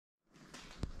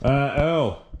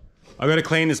Earl, I gotta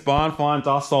clean this barn find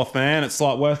dust off, man. It's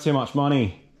like worth too much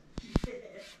money.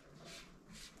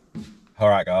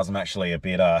 Alright guys, I'm actually a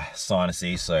bit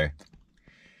sinusy, so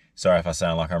sorry if I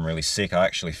sound like I'm really sick. I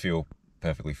actually feel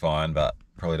perfectly fine, but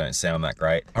probably don't sound that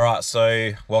great. Alright,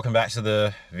 so welcome back to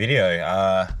the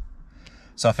video.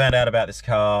 So I found out about this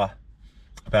car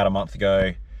about a month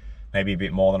ago, maybe a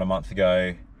bit more than a month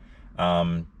ago.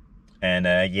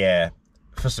 Yeah,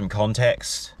 for some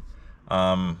context,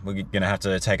 we're gonna have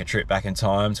to take a trip back in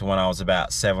time to when I was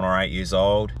about 7 or 8 years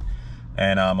old.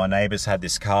 And my neighbors had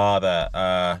this car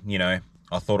that, you know,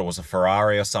 I thought it was a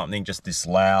Ferrari or something, just this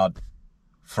loud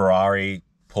Ferrari,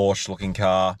 Porsche looking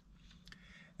car.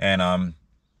 And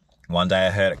one day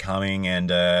I heard it coming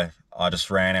and I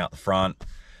just ran out the front,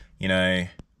 you know,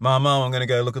 Mum, I'm gonna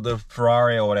go look at the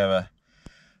Ferrari or whatever.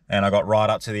 And I got right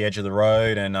up to the edge of the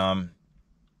road and I'm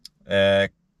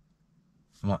like,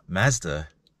 Mazda?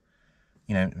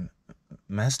 You know,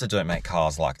 Mazda don't make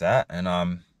cars like that.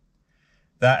 And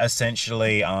that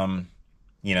essentially,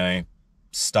 you know,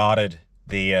 started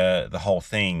the whole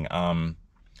thing.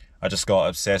 I just got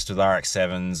obsessed with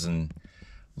RX7s and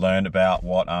learned about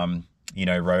what, you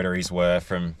know, rotaries were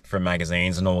from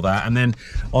magazines and all that. And then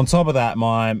on top of that,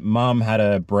 my mum had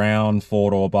a brown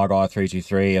 4-door Bug-Eye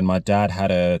 323 and my dad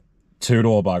had a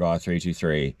 2-door Bug-Eye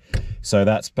 323. So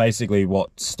that's basically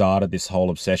what started this whole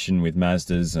obsession with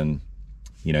Mazdas. And,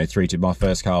 you know, my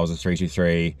first car was a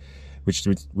 323, which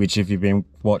if you've been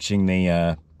watching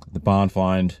the barn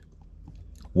find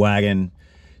wagon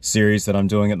series that I'm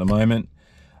doing at the moment,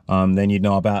 then you'd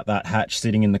know about that hatch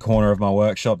sitting in the corner of my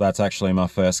workshop. That's actually my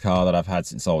first car that I've had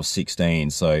since I was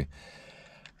 16. So,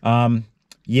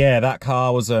 yeah, that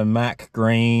car was a Mach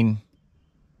green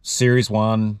Series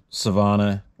 1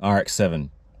 Savannah RX7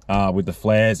 with the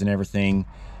flares and everything,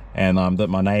 and that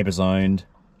my neighbors owned.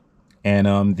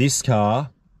 And this car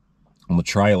on the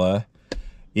trailer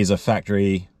is a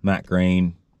factory Mach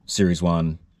green Series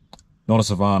 1. Not a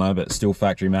Savannah, but still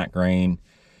factory Mach green.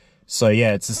 So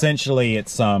yeah, it's essentially,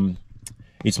 it's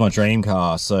my dream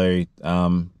car. So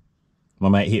my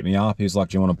mate hit me up, he was like,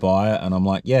 do you want to buy it? And I'm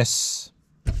like, yes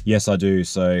I do.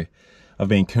 So I've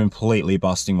been completely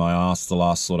busting my ass the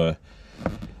last sort of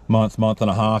month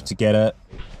and a half to get it.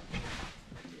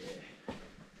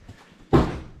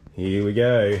 Here we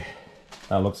go.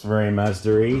 That looks very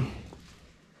Mazda-y.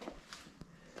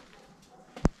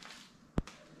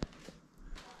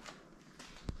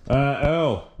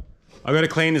 Earl, I gotta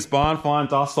clean this barn find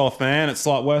dust off, man. It's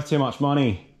like worth too much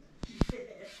money.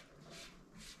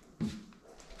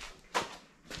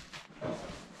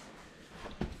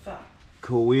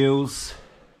 Cool wheels.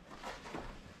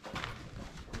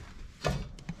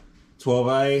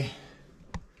 12A.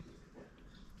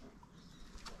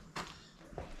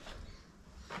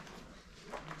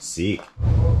 Sick.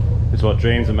 It's what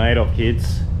dreams are made of,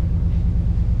 kids.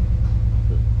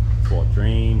 It's what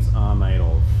dreams are made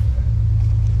of.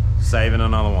 Saving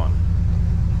another one.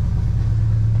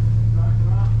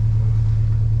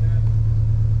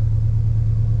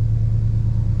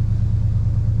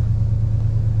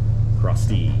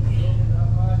 Crusty.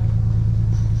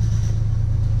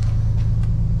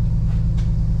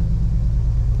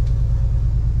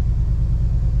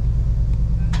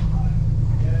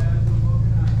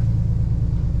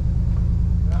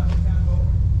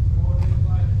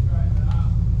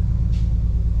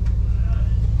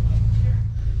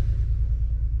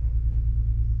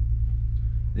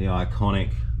 The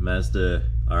iconic Mazda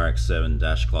RX7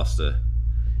 dash cluster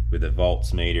with a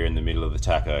volts meter in the middle of the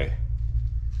tacho.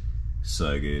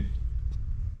 So good.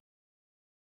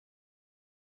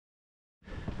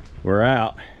 We're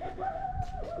out.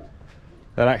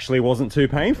 That actually wasn't too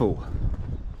painful.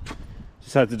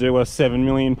 Just had to do a 7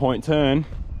 million point turn.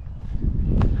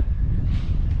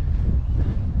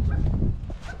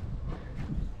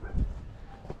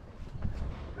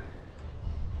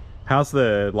 How's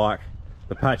the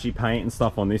patchy paint and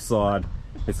stuff on this side?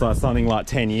 It's like something like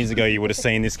 10 years ago you would have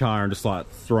seen this car and just like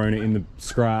thrown it in the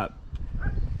scrap.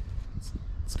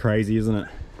 It's crazy, isn't it?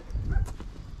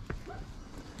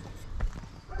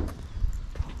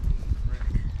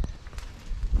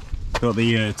 Got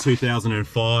the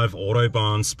 2005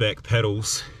 Autobahn spec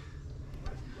pedals.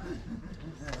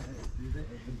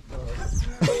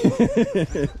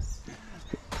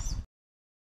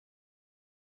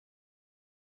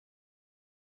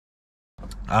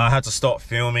 I had to stop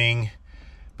filming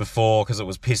before because it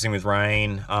was pissing with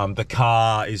rain. The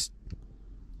car is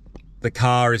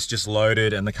just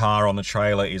loaded and the car on the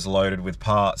trailer is loaded with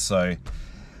parts. So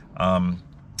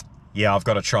yeah, I've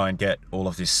got to try and get all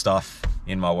of this stuff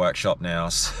in my workshop now.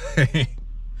 So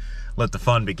let the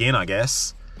fun begin, I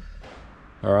guess.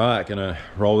 All right, gonna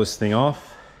roll this thing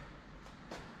off,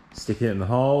 stick it in the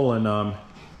hole, and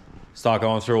start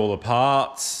going through all the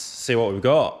parts, see what we've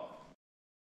got.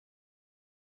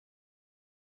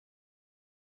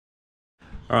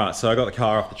 All right, so I got the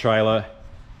car off the trailer,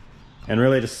 and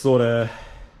really just sort of,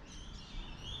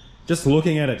 just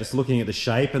looking at it, just looking at the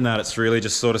shape and that, it's really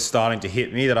just sort of starting to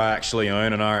hit me that I actually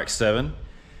own an RX7.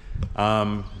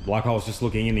 Like I was just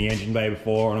looking in the engine bay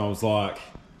before, and I was like,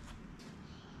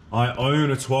 I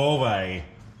own a 12A.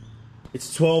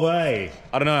 It's 12A.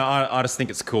 I don't know, I just think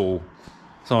it's cool.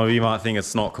 Some of you might think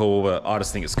it's not cool, but I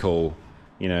just think it's cool.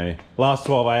 You know, last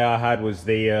 12A I had was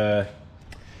the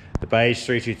beige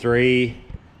 323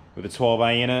 with a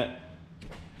 12A in it.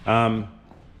 I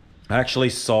actually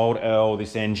sold Earl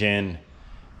this engine,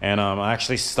 and I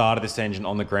actually started this engine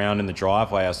on the ground in the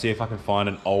driveway. I'll see if I can find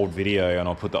an old video, and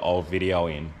I'll put the old video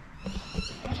in.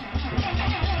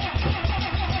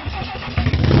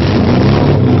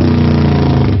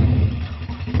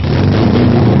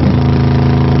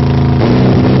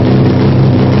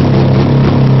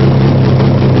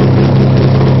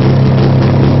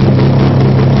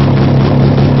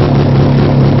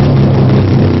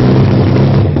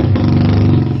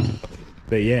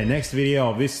 But yeah, next video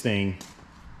of this thing,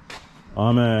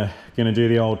 I'm gonna do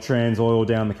the old trans oil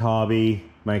down the carby,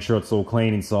 make sure it's all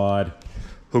clean inside,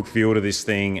 hook fuel to this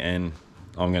thing, and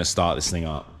I'm gonna start this thing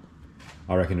up.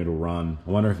 I reckon it'll run. I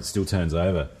wonder if it still turns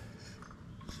over.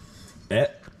 Yeah,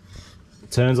 it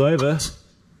turns over.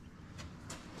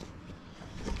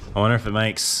 I wonder if it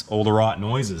makes all the right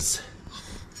noises.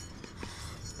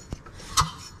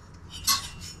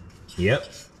 Yep.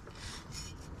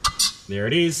 There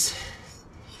it is.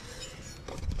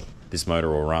 This motor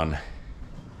will run.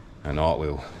 I know it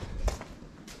will.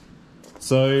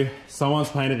 So, someone's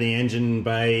painted the engine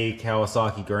bay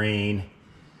Kawasaki green.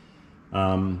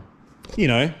 You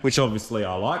know, which obviously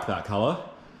I like that color,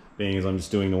 being as I'm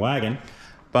just doing the wagon.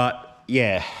 But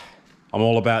yeah, I'm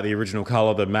all about the original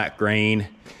color, the matte green.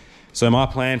 So my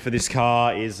plan for this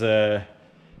car is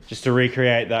just to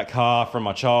recreate that car from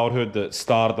my childhood that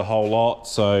started the whole lot.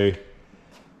 So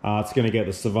it's gonna get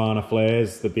the Savannah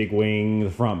flares, the big wing,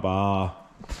 the front bar,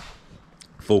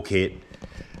 full kit.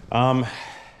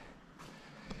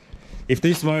 If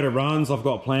this motor runs, I've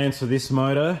got plans for this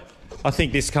motor. I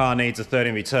think this car needs a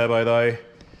 13V turbo though.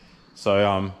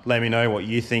 So let me know what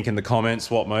you think in the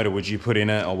comments. What motor would you put in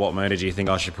it, or what motor do you think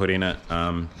I should put in it?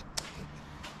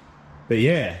 But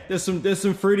yeah, there's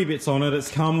some fruity bits on it. It's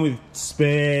come with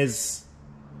spares,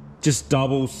 just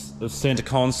doubles of center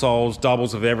consoles,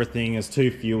 doubles of everything. There's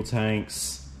 2 fuel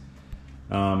tanks.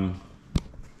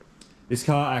 This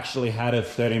car actually had a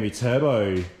 13V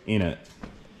turbo in it.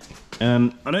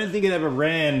 And I don't think it ever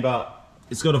ran, but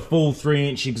it's got a full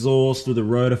 3-inch exhaust with a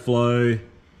rotor flow.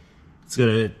 It's got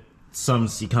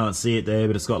you can't see it there,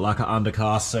 but it's got like an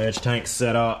undercar surge tank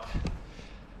set up.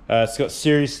 It's got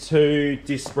Series 2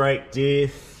 disc brake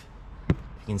diff. You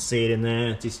can see it in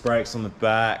there, disc brakes on the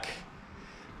back.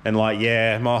 And like,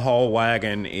 yeah, my whole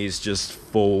wagon is just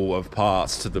full of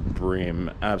parts to the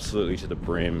brim, absolutely to the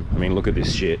brim. I mean, look at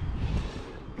this shit.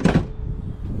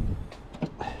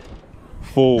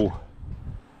 Full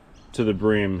to the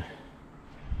brim.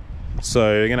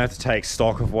 So you're gonna have to take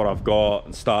stock of what I've got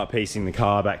and start piecing the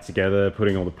car back together,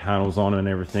 putting all the panels on and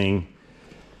everything,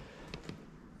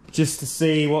 just to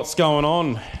see what's going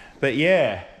on. But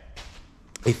yeah,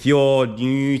 if you're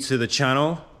new to the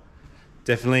channel,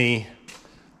 definitely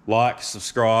like,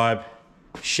 subscribe,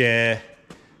 share,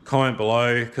 comment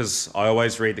below, because I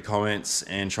always read the comments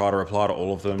and try to reply to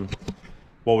all of them.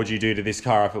 What would you do to this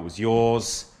car if it was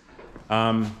yours?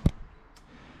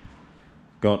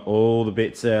 Got all the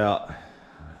bits out.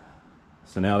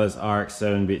 So now there's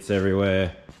RX7 bits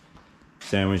everywhere,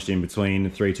 sandwiched in between the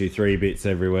 323 bits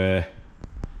everywhere.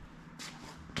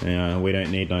 We don't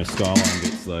need no Skyline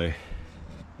bits though.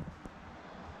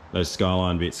 Those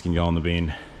Skyline bits can go on the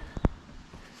bin.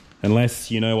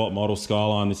 Unless you know what model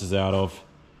Skyline this is out of,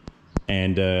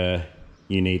 and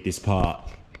you need this part,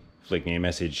 flick me a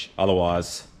message.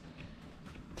 Otherwise,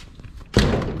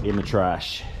 in the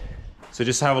trash. So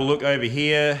just have a look over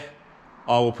here.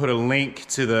 I will put a link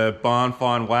to the barn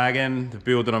find wagon, the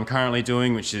build that I'm currently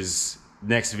doing, which is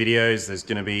next videos. There's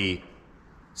gonna be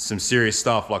some serious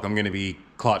stuff, like I'm gonna be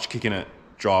clutch kicking it,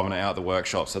 driving it out the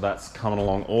workshop. So that's coming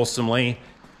along awesomely.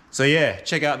 So yeah,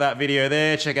 check out that video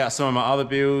there. Check out some of my other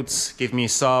builds. Give me a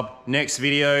sub. Next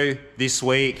video this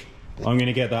week, I'm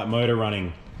gonna get that motor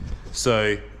running.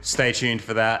 So stay tuned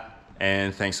for that,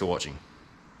 and thanks for watching.